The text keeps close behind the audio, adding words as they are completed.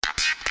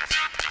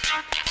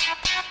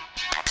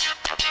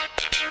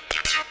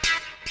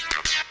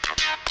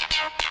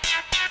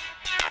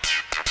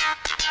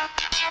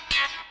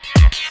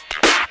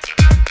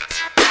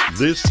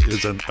This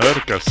is an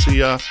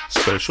Garcia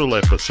special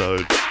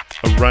episode,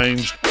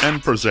 arranged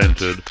and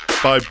presented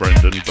by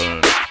Brendan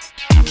Byrne.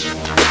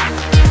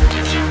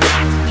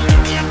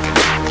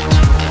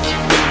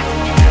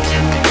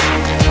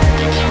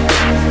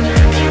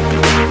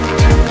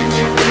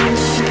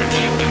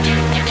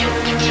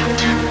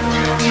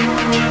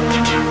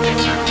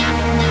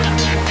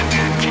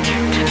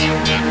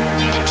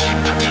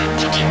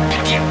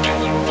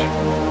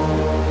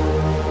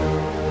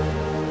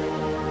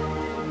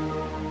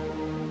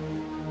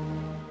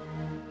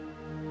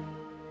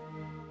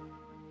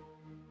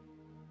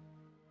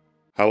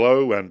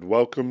 Hello and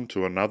welcome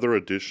to another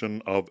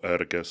edition of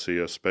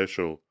Garcia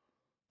Special.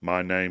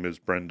 My name is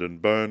Brendan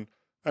Byrne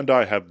and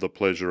I have the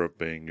pleasure of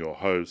being your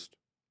host.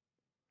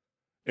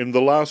 In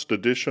the last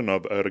edition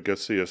of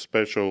Garcia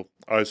Special,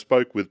 I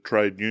spoke with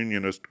trade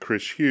unionist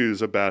Chris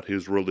Hughes about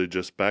his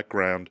religious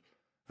background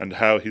and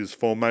how his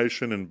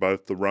formation in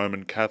both the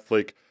Roman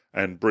Catholic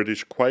and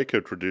British Quaker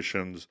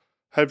traditions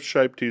have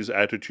shaped his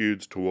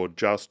attitudes toward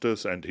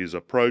justice and his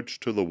approach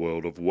to the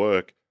world of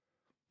work.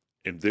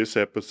 In this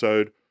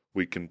episode,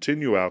 we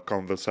continue our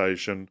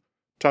conversation,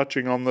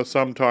 touching on the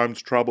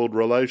sometimes troubled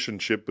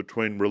relationship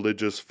between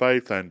religious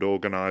faith and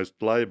organised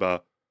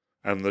labour,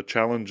 and the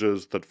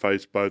challenges that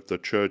face both the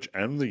church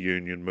and the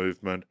union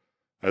movement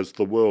as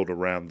the world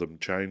around them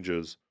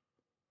changes.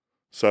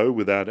 So,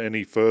 without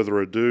any further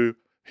ado,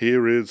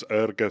 here is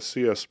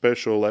Garcia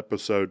Special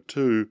Episode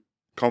 2,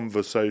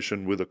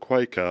 Conversation with a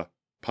Quaker,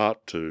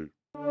 Part 2.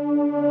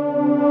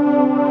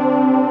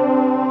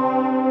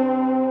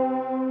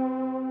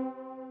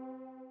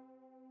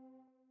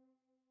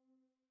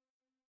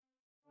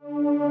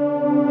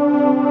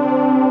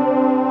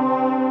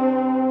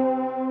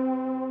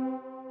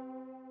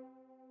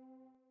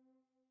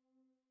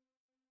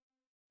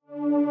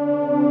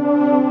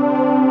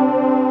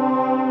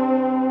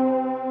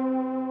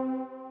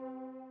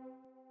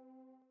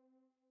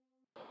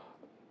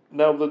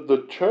 Now,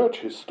 the church,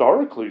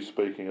 historically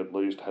speaking at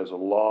least, has a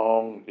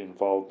long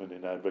involvement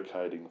in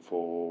advocating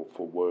for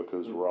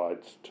workers'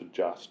 rights to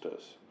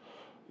justice.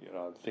 You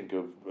know, think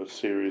of a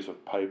series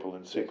of papal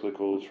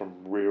encyclicals from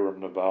Rerum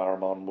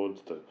Novarum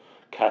onwards, the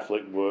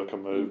Catholic worker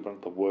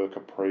movement, the worker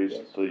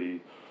priest, the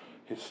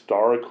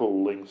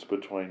historical links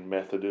between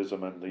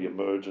Methodism and the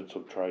emergence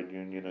of trade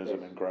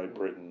unionism in Great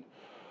Britain.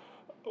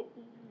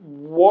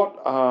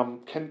 What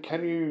can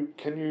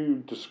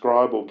you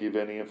describe or give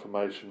any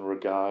information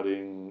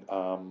regarding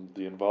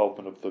the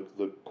involvement of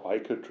the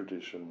Quaker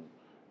tradition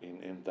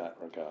in that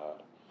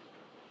regard?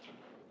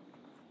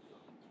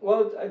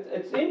 Well,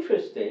 it's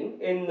interesting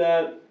in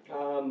that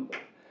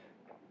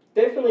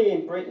definitely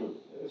in Britain.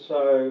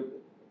 So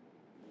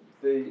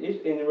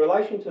in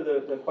relation to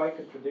the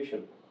Quaker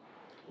tradition,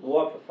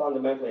 what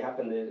fundamentally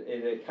happened is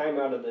it came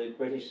out of the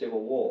British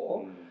Civil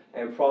War,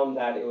 and from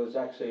that it was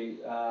actually.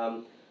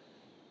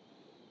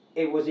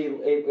 It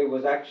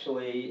was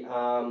actually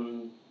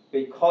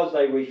because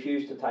they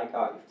refused to take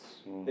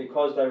oaths,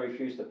 because they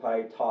refused to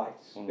pay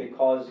tithes,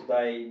 because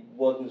they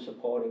wasn't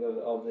supporting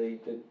of the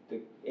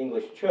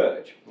English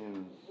church.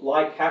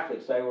 Like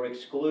Catholics, they were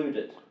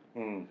excluded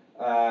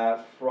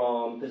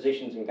from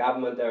positions in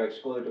government, they were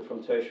excluded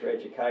from tertiary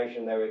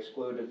education, they were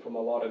excluded from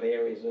a lot of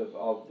areas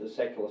of the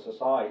secular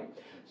society.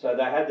 So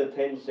they had the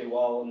tendency,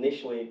 while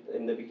initially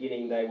in the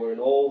beginning they were in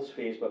all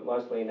spheres, but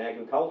mostly in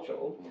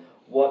agricultural,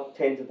 what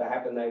tended to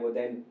happen, they were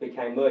then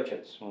became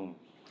merchants.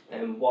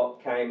 And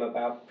what came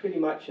about pretty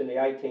much in the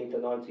 18th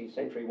and 19th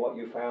century, what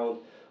you found,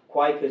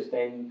 Quakers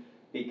then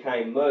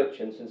became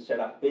merchants and set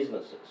up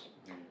businesses.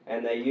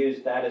 And they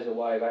used that as a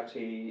way of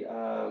actually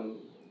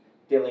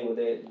dealing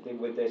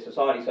with their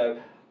society. So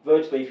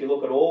virtually, if you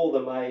look at all the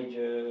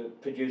major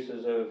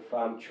producers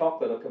of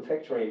chocolate or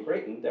confectionery in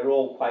Britain, they're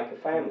all Quaker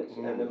families.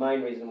 And the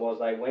main reason was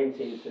they went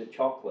into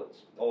chocolates,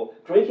 or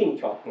drinking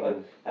chocolate,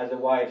 as a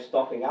way of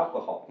stopping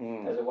alcohol,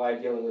 as a way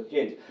of dealing with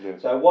gins.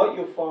 So what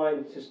you'll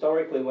find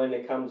historically when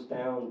it comes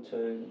down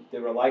to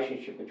the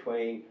relationship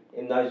between,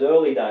 in those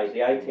early days, the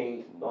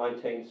 18th,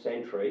 19th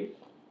century,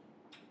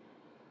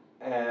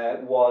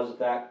 was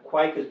that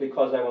Quakers,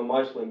 because they were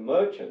mostly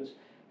merchants,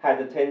 had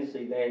the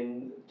tendency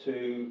then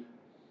to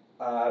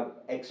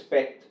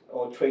expect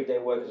or treat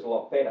their workers a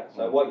lot better.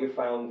 So what you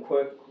found,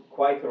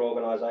 Quaker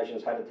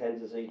organisations had a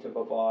tendency to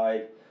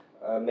provide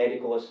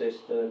medical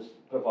assistance,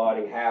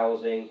 providing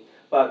housing,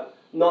 but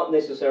not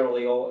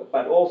necessarily,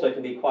 but also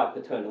can be quite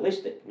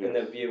paternalistic in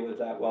the view of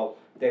that, well,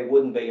 there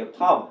wouldn't be a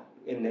pub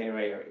in their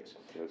areas.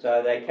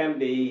 So they can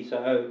be,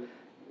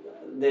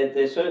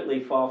 they're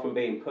certainly far from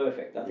being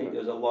perfect. I think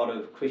there's a lot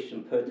of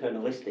Christian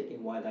paternalistic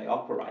in the way they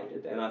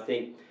operated, and I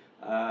think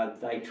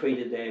they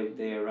treated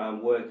their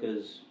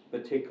workers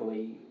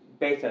particularly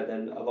better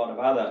than a lot of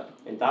other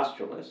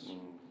industrialists.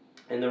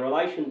 In the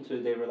relation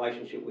to their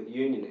relationship with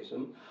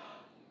unionism,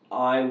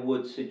 I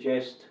would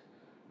suggest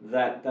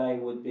that they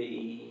would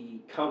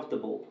be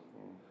comfortable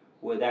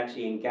with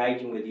actually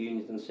engaging with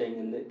unions and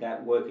seeing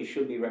that workers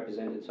should be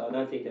represented. So I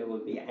don't think there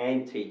would be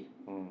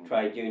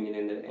anti-trade union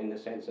in the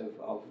sense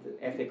of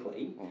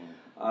ethically.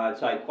 I'd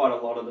say quite a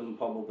lot of them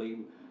probably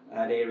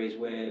at areas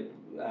where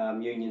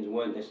unions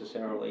weren't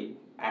necessarily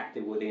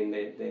active within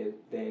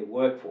their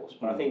workforce.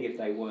 But I think if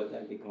they were,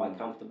 they'd be quite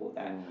comfortable with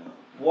that.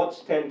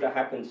 What's tended to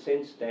happen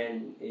since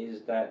then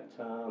is that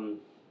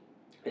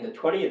in the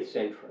 20th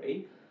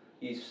century,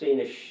 you've seen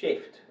a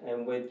shift,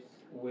 and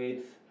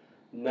with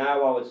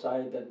now I would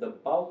say that the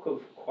bulk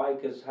of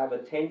Quakers have a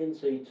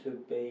tendency to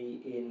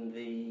be in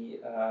the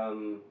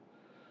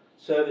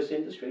service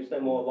industries.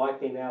 They're more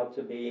likely now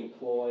to be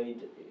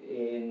employed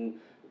in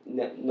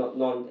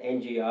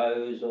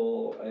non-NGOs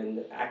or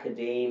in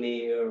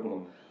academia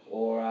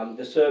or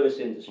the service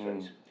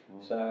industries.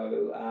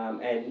 So,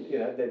 and you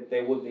know,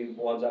 there would be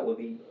ones that would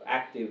be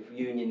active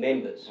union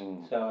members.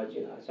 So,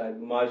 you know, so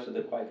most of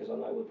the Quakers I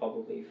know would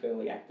probably be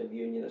fairly active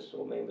unionists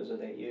or members of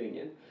their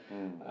union.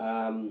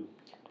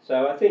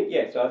 So I think,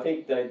 yeah, so I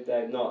think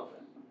they're not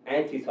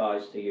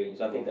antithetised to unions.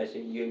 I think they see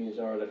unions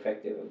are an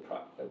effective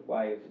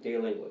way of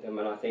dealing with them,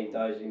 and I think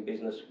those in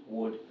business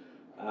would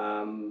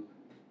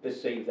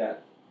perceive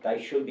that they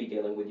should be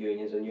dealing with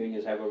unions, and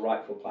unions have a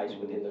rightful place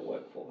within the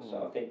workforce.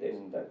 So I think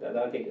I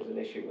don't think there's an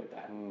issue with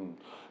that.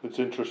 It's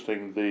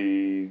interesting.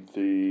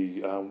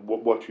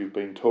 What you've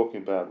been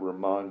talking about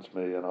reminds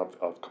me, and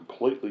I've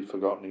completely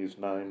forgotten his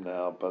name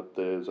now, but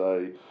there's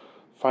a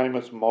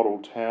famous model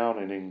town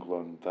in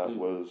England that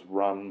was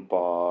run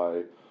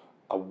by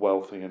a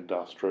wealthy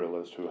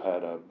industrialist who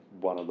had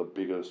one of the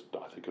biggest,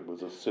 I think it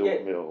was a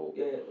silk mill,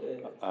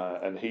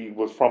 and he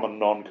was from a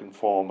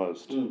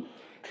non-conformist tradition.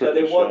 So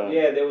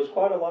there was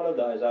quite a lot of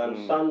those.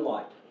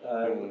 Sunlight,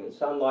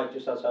 Sunlight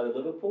just outside of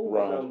Liverpool,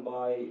 was run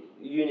by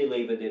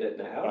Unilever. Did it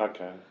now?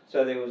 Okay.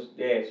 So there was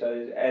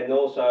and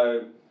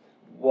also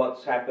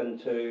what's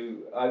happened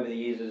to over the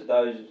years is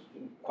those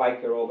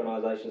Quaker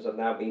organisations have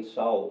now been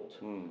sold,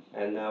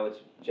 and now it's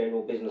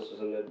general businesses,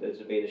 and there's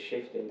been a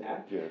shift in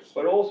that. Yes.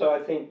 But also, I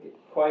think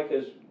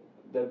Quakers,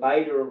 the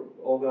Beta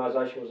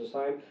organisation was the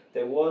same.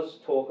 There was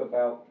talk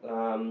about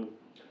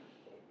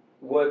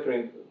worker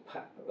in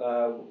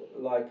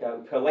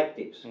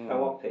collectives,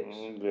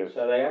 cooperatives. Yes.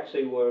 So they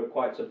actually were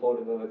quite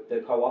supportive of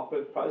the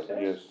cooperative process.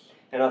 Yes.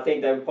 And I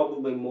think they were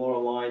probably more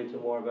aligned to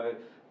more of a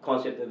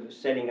concept of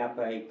setting up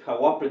a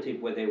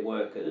cooperative with their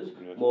workers,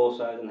 more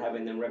so than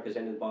having them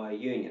represented by a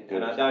union.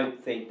 And I don't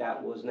think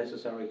that was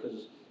necessary,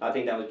 because I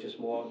think that was just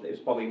more, it was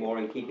probably more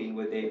in keeping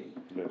with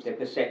their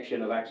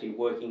perception of actually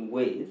working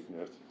with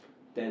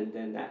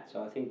than that.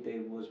 So I think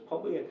there was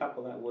probably a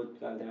couple that would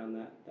go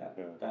down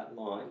that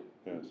line.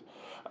 Yes.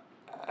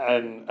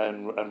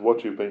 And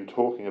what you've been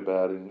talking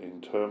about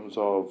in terms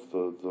of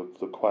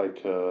the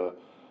Quaker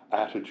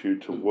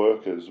attitude to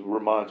workers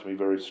reminds me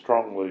very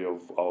strongly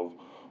of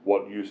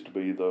what used to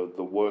be the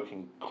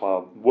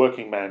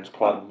working man's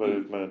club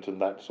movement and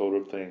that sort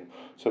of thing.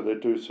 So there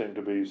do seem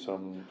to be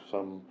some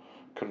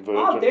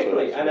convergence. Oh,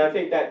 definitely, and I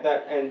think that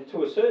and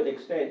to a certain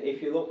extent,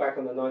 if you look back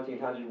on the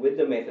 1900s with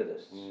the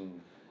Methodists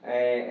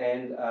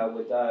and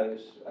with those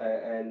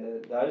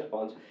and those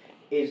bonds,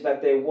 is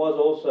that there was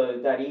also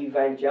that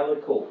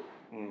evangelical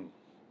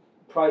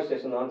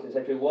process in the 19th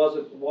century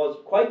was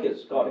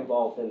Quakers got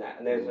involved in that,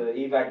 and there's an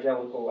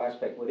evangelical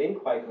aspect within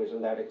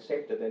Quakerism that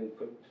accepted and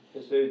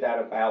pursued that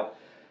about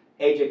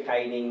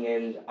educating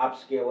and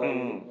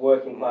upskilling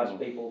working class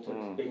people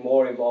to be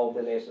more involved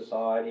in their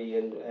society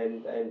and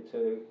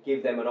to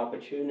give them an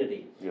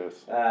opportunity to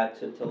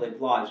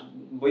live lives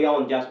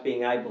beyond just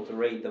being able to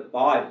read the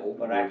Bible,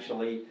 but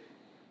actually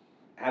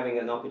having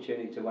an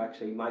opportunity to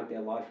actually make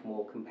their life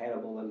more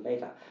compatible and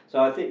better. So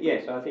I think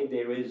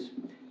there is.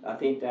 I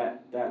think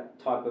that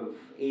type of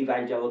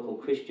evangelical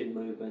Christian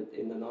movement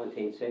in the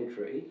 19th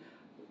century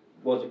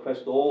was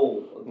across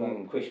all of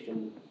the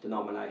Christian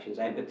denominations,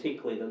 and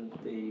particularly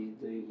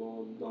the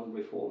more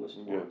non-reformist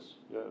ones.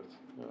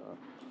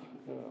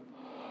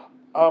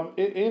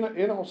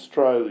 In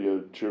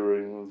Australia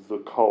during the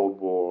Cold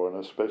War,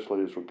 and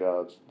especially as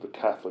regards the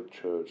Catholic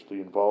Church,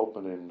 the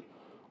involvement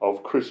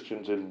of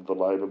Christians in the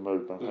labour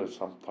movement has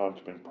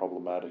sometimes been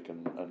problematic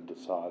and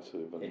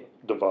decisive and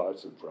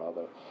divisive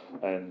rather.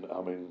 And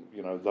I mean,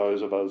 you know,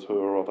 those of us who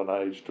are of an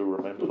age to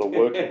remember the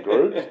working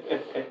groups,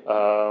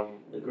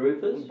 the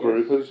groupers.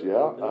 Groupers,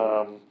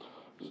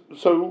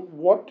 so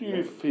what do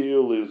you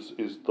feel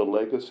is the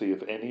legacy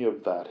of any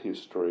of that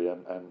history,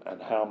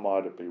 and how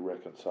might it be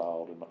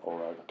reconciled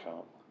or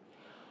overcome?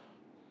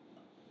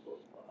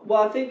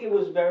 Well, I think it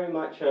was very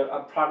much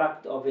a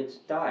product of its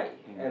day,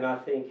 and I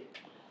think,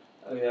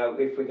 you know,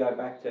 if we go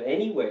back to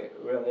anywhere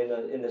really,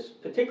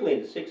 particularly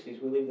in the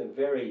 60s, we lived in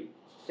very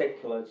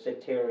secular,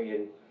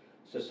 sectarian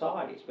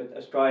societies, but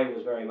Australia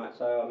was very much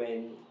so. I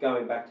mean,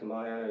 going back to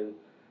my own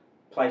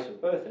place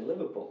of birth in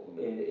Liverpool,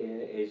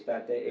 is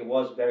that it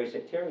was very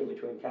sectarian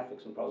between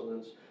Catholics and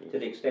Protestants to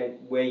the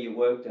extent where you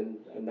worked, and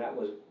that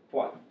was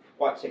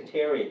quite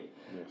sectarian.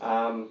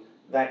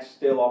 That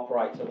still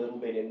operates a little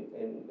bit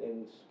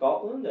in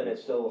Scotland, and it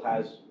still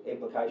has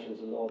implications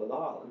in Northern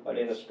Ireland. But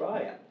in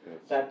Australia,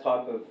 that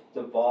type of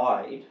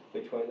divide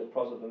between the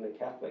Protestant and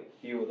Catholic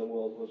view of the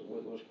world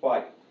was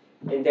quite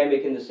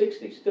endemic in the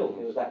 60s still.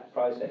 It was that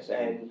process.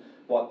 And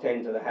what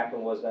tended to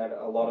happen was that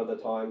a lot of the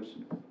times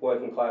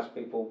working class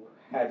people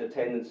had a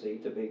tendency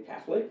to be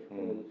Catholic,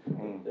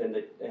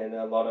 and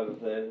a lot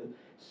of the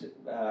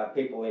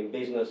people in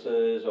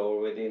businesses or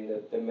within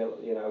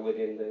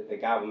within the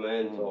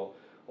government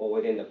or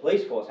within the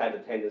police force had a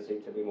tendency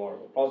to be more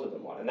of a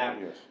Protestant one, and that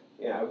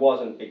it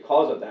wasn't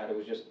because of that; it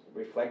was just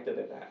reflected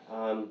in that.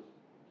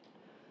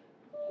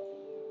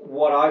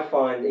 What I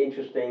find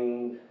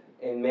interesting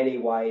in many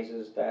ways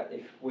is that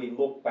if we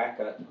look back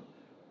at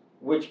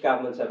which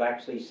governments have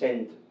actually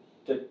sent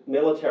the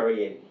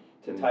military in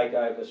to take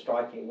over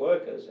striking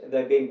workers,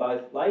 they've been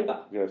both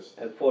Labor.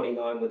 And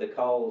 49 with the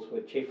Coles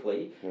with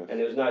Chifley, and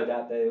there was no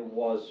doubt there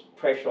was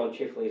pressure on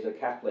Chifley as a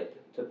Catholic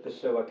to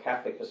pursue a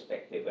Catholic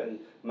perspective, and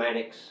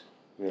Mannix,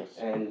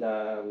 and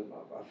I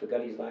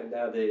forgot his name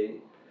now.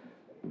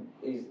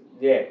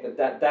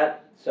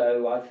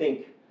 So I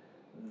think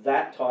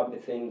that type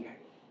of thing,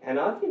 and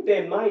I think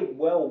there may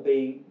well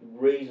be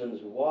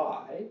reasons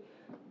why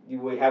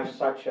we have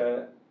such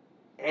a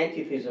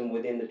antithesis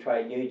within the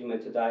trade union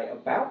movement today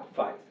about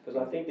faith,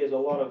 because I think there's a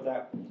lot of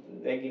that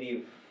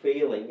negative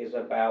feeling is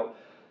about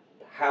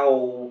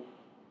how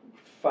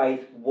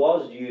faith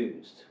was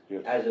used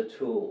as a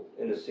tool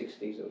in the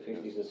 60s and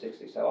 50s and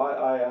 60s. So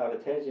I have a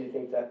tendency to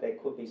think that there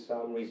could be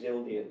some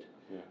resilient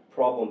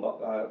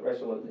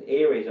resilient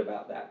areas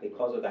about that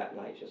because of that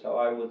nature. So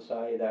I would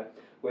say that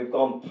we've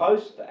gone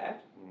post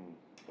that,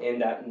 in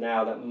that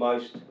now that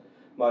most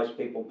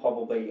people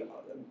probably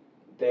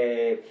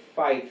their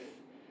faith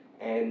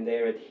and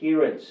their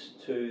adherence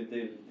to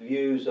the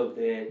views of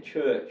their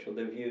church or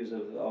the views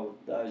of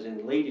those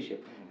in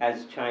leadership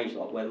has changed a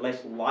lot. We're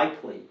less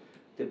likely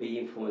to be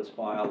influenced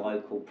by a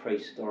local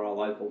priest or a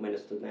local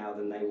minister now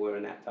than they were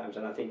in that times,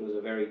 and I think it was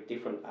a very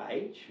different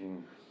age.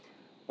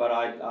 But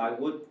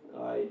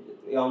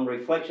on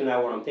reflection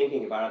now, what I'm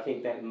thinking about, I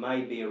think that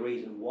may be a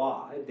reason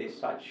why there's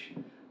such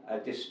a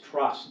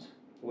distrust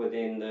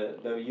within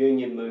the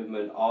union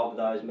movement of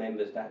those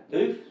members that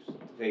do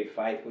view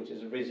faith, which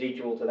is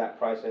residual to that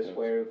process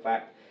where in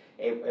fact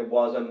it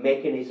was a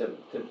mechanism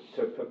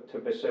to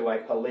pursue a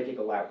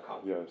political outcome.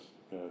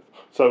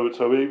 So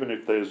even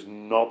if there's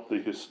not the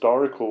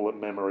historical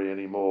memory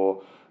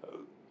anymore,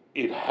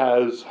 it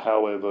has,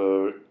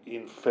 however,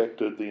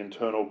 infected the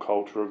internal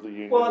culture of the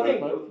union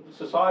movement? Well, I think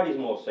society is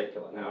more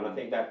secular now, and I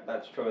think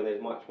that's true, and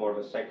there's much more of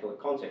a secular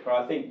concept. But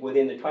I think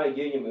within the trade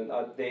union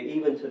movement,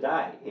 even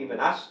today, even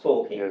us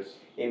talking,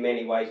 in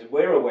many ways,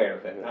 we're aware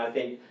of it. And I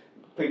think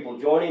people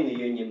joining the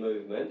union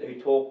movement,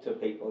 who talk to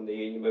people in the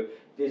union movement,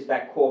 there's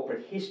that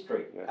corporate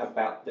history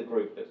about the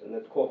groupers and the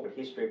corporate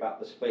history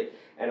about the split.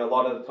 And a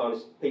lot of the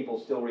times people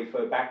still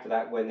refer back to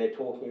that when they're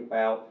talking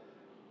about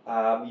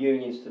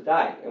unions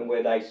today and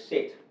where they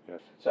sit.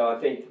 So I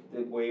think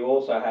that we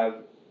also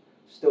have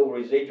still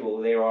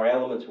residual, there are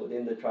elements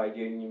within the trade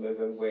union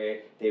movement where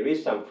there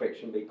is some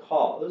friction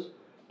because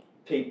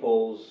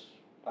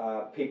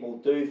people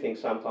do think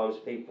sometimes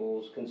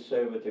people's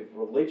conservative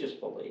religious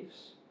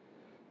beliefs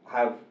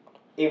have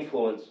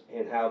influence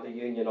in how the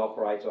union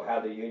operates or how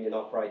the union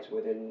operates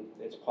within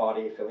its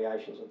party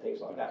affiliations and things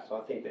like that. So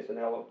I think there's an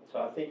element.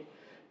 So I think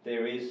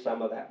there is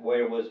some of that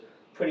where it was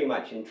pretty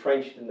much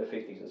entrenched in the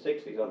 50s and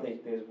 60s. I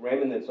think there's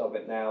remnants of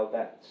it now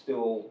that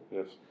still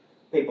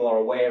people are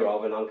aware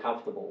of and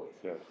uncomfortable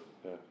with.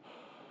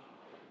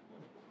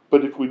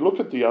 But if we look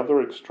at the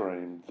other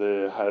extreme,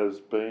 there has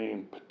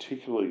been,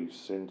 particularly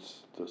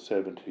since the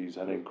 70s,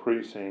 an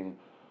increasing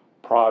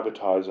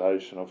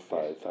privatisation of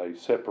faith, a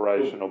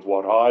separation of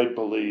what I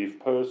believe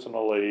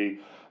personally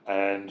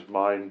and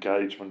my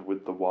engagement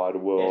with the wider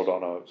world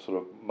on a sort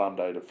of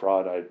Monday to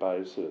Friday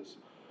basis.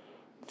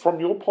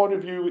 From your point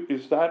of view,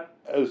 is that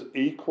as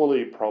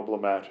equally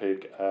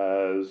problematic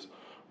as,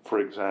 for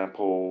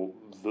example,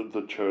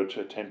 the church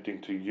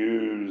attempting to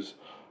use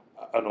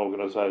an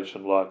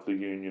organisation like the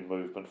union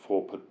movement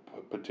for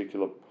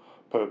particular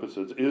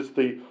purposes? Is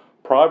the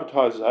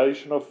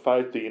privatisation of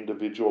faith, the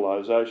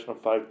individualisation of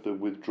faith, the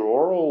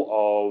withdrawal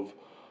of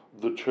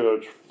the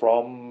church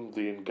from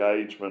the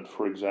engagement,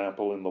 for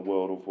example, in the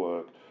world of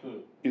work,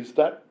 is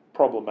that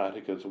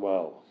problematic as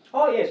well?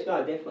 Oh yes,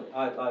 no, definitely.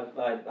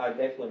 I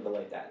definitely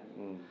believe that.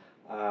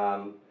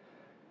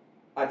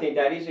 I think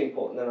that is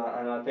important, and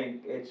I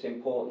think it's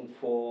important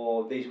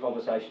for these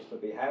conversations to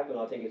be had, and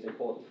I think it's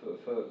important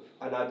for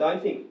and I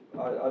don't think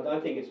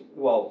it's,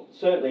 well,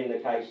 certainly in the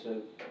case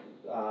of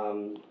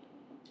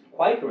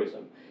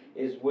Quakerism,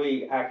 is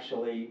we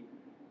actually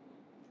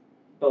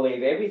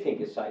believe everything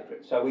is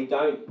sacred. So we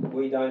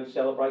don't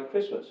celebrate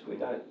Christmas, we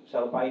don't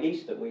celebrate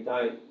Easter, we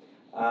don't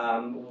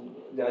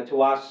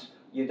to us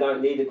you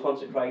don't need a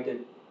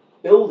consecrated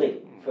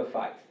building for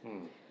faith.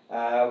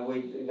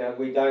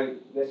 We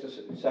don't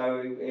necessarily.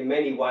 So in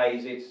many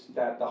ways, it's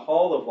that the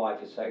whole of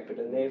life is sacred,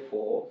 and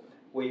therefore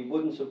we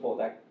wouldn't support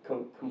that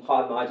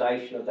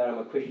compartmentalisation of that I'm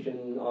a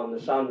Christian on the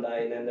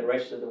Sunday, and then the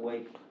rest of the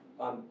week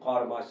I'm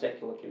part of my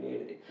secular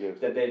community.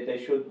 That there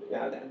should,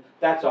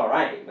 that's our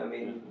aim. I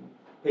mean,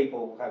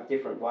 people have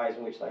different ways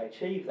in which they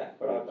achieve that,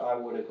 but I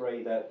would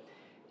agree that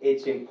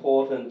it's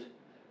important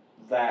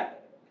that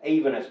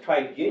even as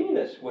trade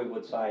unionists, we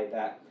would say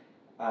that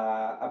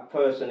a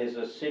person is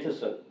a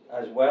citizen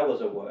as well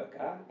as a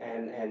worker,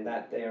 and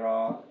that there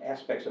are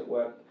aspects at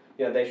work.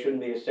 There shouldn't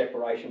be a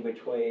separation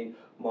between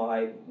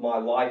my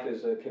life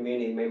as a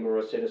community member or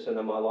a citizen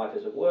and my life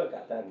as a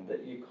worker.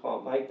 That you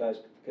can't make those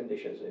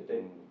conditions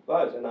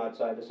both. And I'd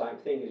say the same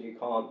thing is you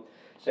can't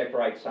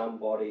separate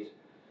somebody's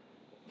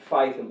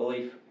faith and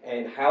belief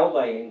and how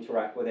they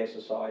interact with their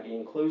society,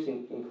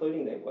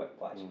 including their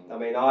workplace. I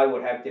mean, I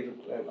would have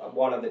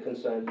one of the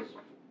concerns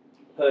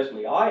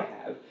personally I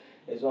have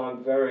is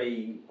I'm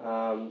very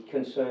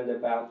concerned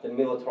about the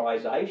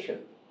militarisation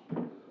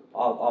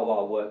of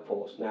our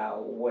workforce now,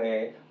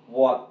 where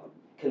what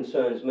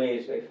concerns me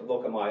is if I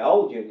look at my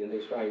old union,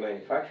 the Australian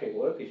Manufacturing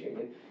Workers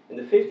Union, in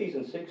the 50s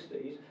and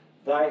 60s,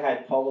 they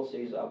had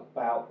policies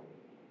about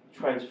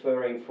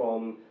transferring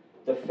from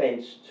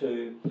defence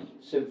to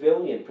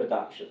civilian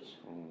productions,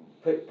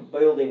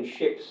 building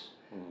ships.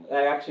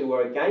 They actually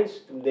were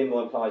against the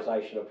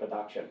militarisation of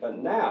production, but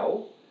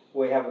now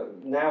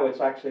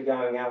it's actually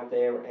going out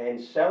there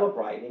and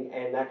celebrating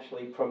and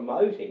actually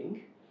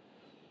promoting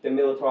the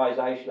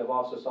militarisation of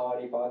our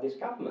society by this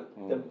government.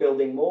 They're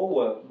building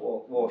more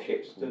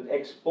warships to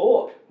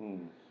export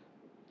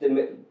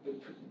the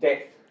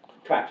death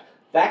traps.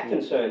 That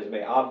concerns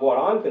me. What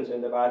I'm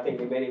concerned about, I think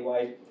in many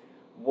ways,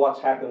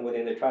 what's happened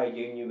within the trade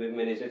union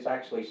movement is it's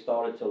actually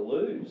started to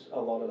lose a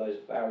lot of those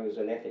values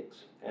and ethics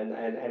and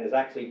has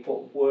actually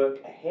put work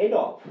ahead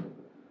of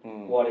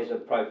what is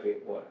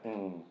appropriate work.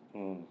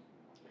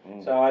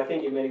 So I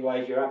think in many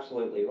ways you're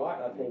absolutely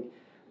right. I think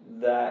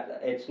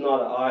that it's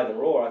not an either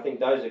or. I think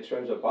those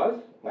extremes are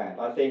both bad.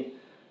 I think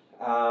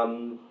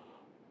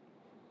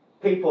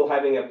people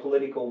having a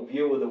political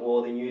view of the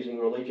world and using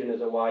religion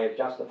as a way of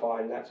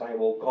justifying that, saying,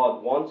 well,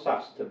 God wants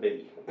us to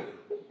be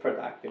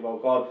productive, or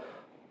God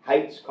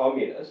hates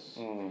communists,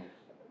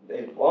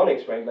 is one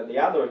extreme, but the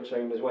other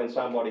extreme is when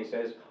somebody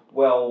says,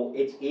 well,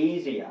 it's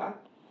easier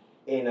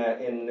in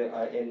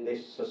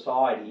this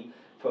society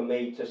for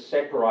me to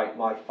separate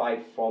my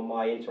faith from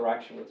my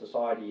interaction with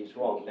society is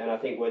wrong. And I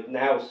think we're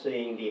now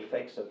seeing the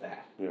effects of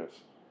that. Yes.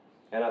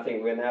 And I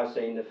think we're now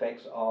seeing the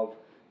effects of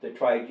the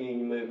trade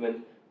union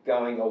movement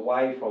going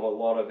away from a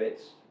lot of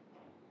its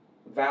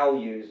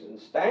values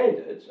and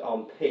standards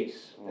on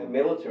peace and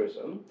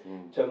militarism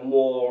to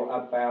more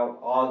about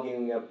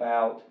arguing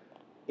about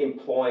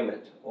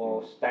employment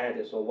or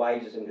status or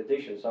wages and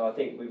conditions. So I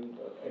think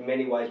in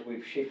many ways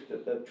we've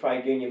shifted, the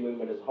trade union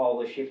movement as a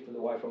whole has shifted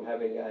away from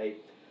having a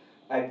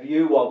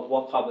view of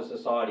what type of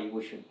society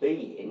we should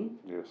be in.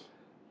 Yes.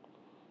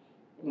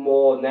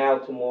 More now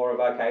to more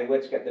of, okay,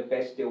 let's get the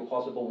best deal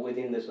possible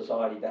within the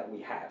society that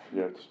we have.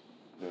 Yes,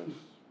 yes,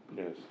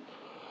 yes.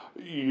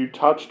 You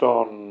touched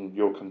on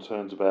your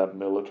concerns about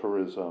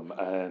militarism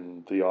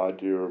and the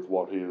idea of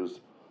what is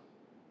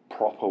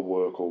proper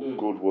work or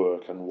good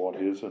work and what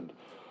isn't.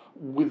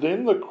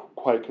 Within the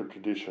Quaker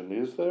tradition,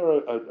 is there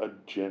a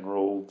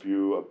general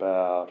view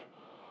about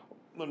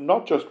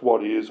not just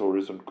what is or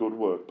isn't good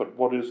work, but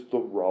what is the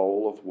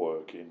role of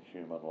work in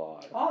human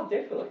life? Oh,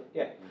 definitely,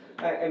 yeah.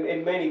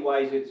 In many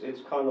ways,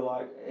 it's kind of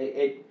like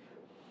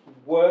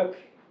work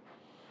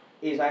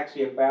is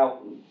actually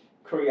about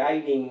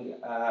creating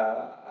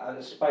a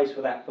space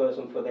for that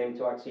person, for them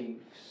to actually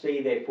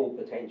see their full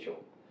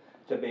potential,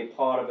 to be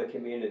part of a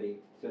community.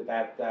 So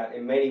that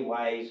in many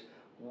ways,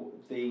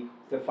 the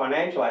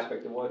financial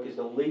aspect of work is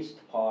the least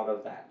part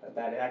of that.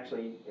 That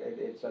actually,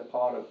 it's a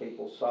part of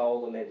people's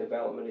soul and their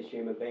development as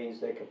human beings,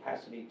 their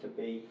capacity to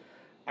be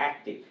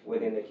active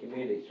within the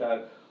community.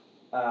 So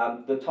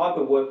the type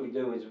of work we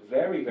do is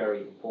very,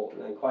 very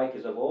important, and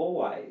Quakers have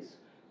always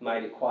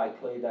made it quite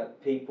clear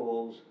that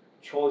people's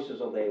choices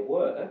of their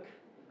work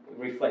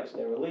reflects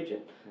their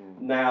religion.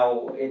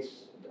 Now,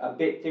 it's a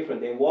bit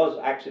different. There was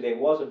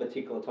a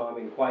particular time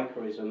in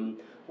Quakerism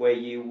where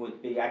you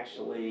would be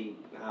actually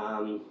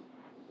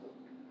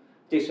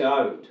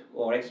disowned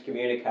or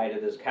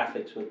excommunicated, as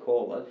Catholics would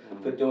call it,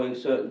 for doing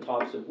certain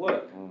types of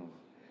work.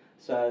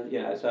 So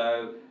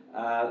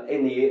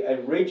in the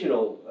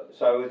original,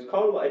 so it's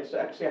kind of like, it's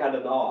actually had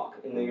an arc.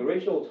 In the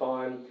original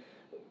time,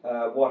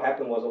 what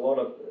happened was a lot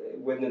of,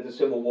 within the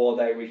Civil War,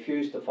 they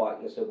refused to fight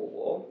in the Civil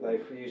War. They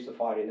refused to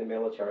fight in the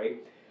military.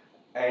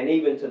 And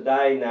even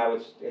today now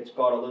it's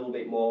got a little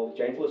bit more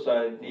gentler.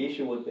 So the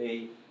issue would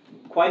be,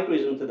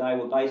 Quakerism today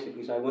would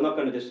basically say, we're not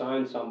going to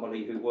disown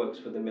somebody who works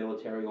for the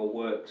military or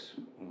works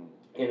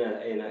in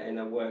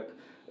a work,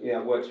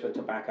 works for a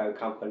tobacco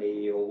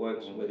company or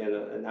works within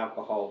an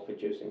alcohol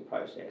producing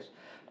process.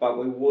 But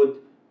we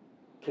would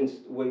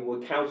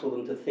counsel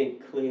them to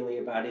think clearly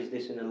about, is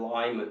this in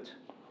alignment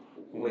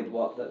with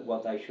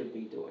what they should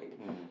be doing.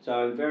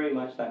 So very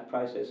much that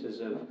process is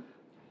of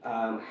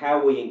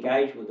how we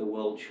engage with the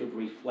world should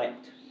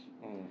reflect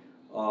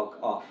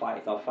our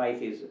faith. Our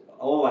faith is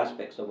all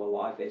aspects of our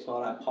life. It's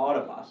not a part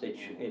of us. It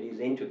is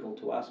integral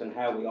to us, and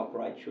how we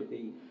operate should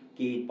be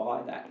geared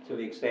by that, to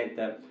the extent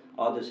that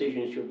our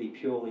decisions should be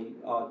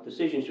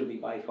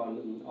based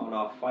on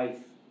our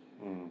faith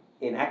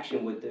in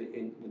action with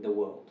the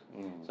world.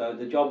 So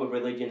the job of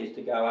religion is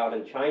to go out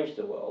and change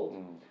the world.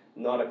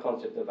 not a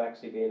concept of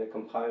actually being a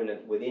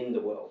component within the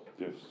world.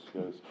 Yes,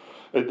 yes.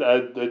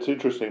 It's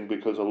interesting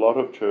because a lot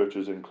of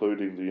churches,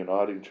 including the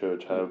Uniting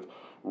Church, have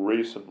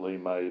recently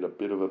made a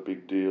bit of a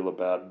big deal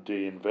about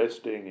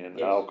de-investing in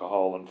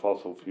alcohol and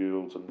fossil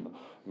fuels and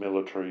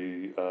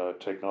military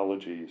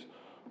technologies.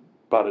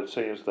 But it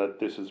seems that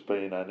this has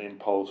been an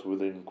impulse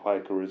within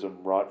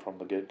Quakerism right from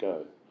the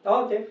get-go.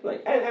 Oh,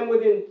 definitely,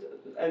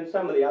 and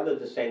some of the other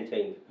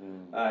dissenting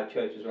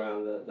churches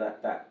around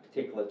that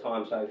particular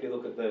time. So if you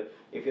look at the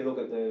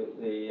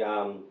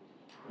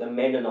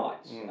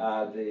Mennonites,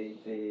 the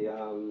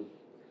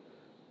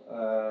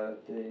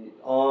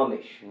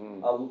Amish,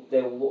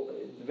 they're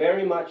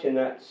very much in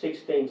that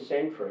 16th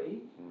century,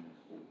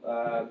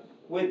 to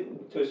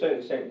a certain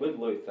extent with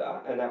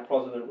Luther and that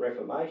Protestant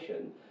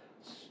Reformation.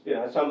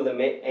 Some of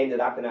them ended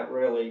up in that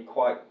really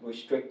quite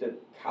restricted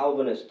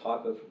Calvinist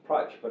type of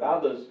approach, but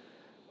others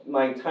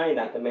maintain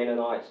that, the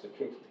Mennonites, the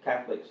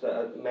Catholics,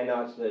 the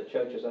Mennonites, the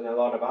churches, and a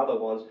lot of other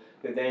ones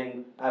who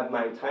then have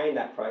maintained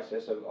that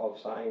process of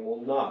saying, well,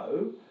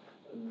 no,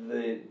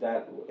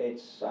 that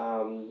it's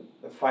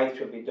the faith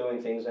should be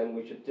doing things and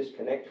we should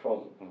disconnect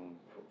from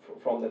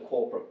the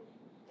corporate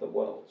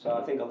world. So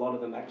I think a lot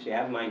of them actually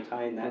have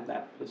maintained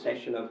that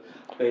possession of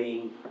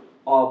being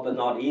of but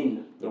not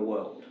in the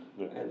world,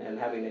 and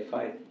having their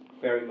faith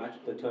very much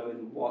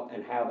determine what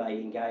and how they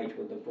engage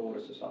with the broader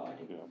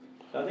society. Yeah.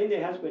 So I think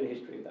there has been a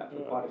history of that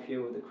for quite a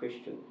few of the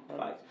Christian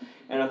faiths.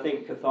 And I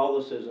think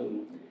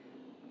Catholicism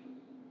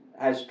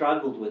has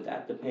struggled with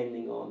that,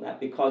 depending on that,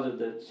 because of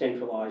the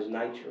centralised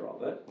nature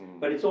of it.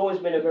 But it's always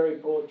been a very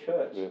broad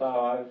church. Yeah.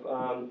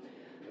 So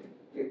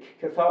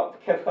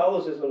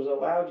Catholicism has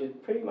allowed you to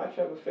pretty much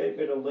have a fair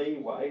bit of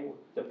leeway,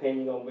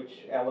 depending on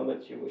which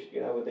elements you wish,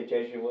 with the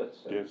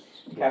Jesuits and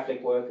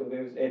Catholic worker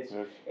movements.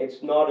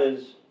 It's not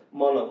as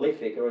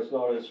monolithic, or it's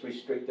not as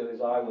restrictive as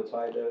I would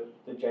say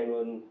the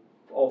genuine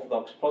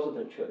Orthodox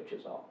Protestant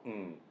churches are.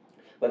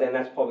 But then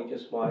that's probably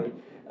just my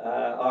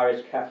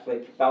Irish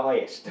Catholic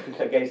bias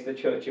against the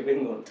Church of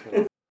England.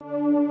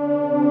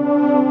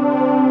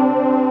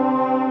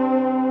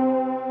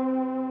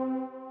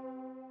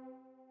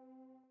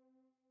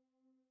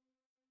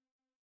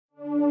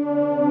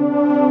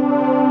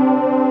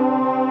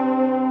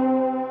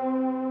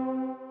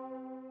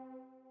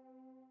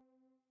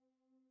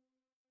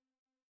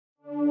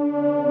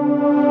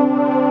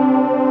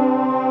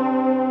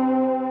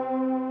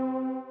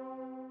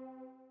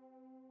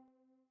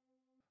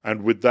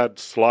 And with that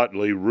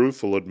slightly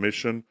rueful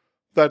admission,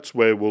 that's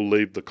where we'll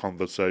leave the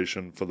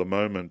conversation for the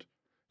moment.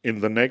 In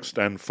the next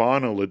and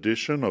final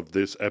edition of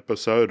this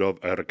episode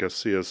of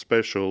Ergasia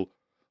Special,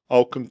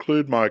 I'll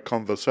conclude my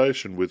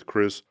conversation with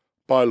Chris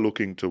by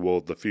looking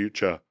toward the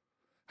future.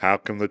 How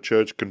can the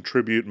Church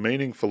contribute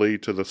meaningfully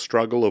to the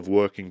struggle of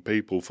working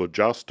people for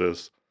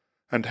justice?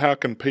 And how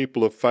can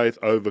people of faith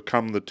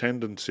overcome the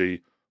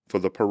tendency for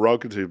the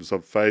prerogatives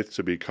of faith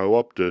to be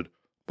co-opted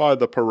by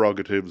the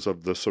prerogatives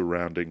of the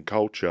surrounding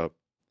culture?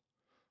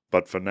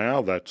 But for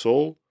now, that's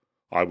all.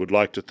 I would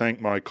like to thank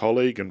my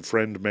colleague and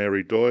friend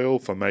Mary Doyle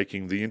for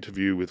making the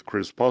interview with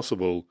Chris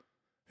possible.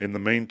 In the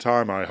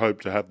meantime, I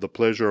hope to have the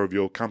pleasure of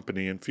your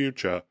company in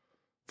future.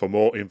 For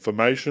more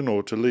information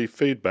or to leave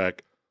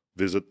feedback,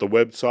 visit the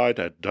website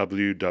at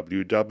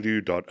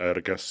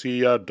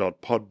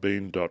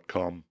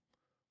www.ergasia.podbean.com.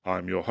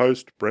 I'm your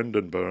host,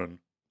 Brendan Byrne.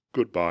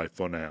 Goodbye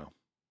for now.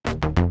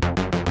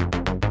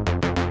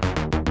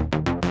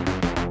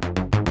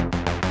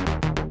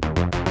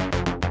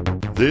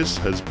 This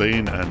has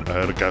been an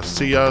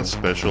Ergasia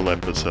special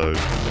episode.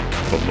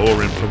 For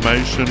more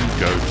information,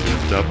 go to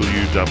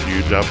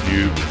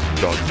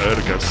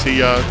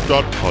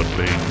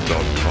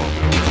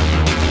www.ergasia.podbean.com.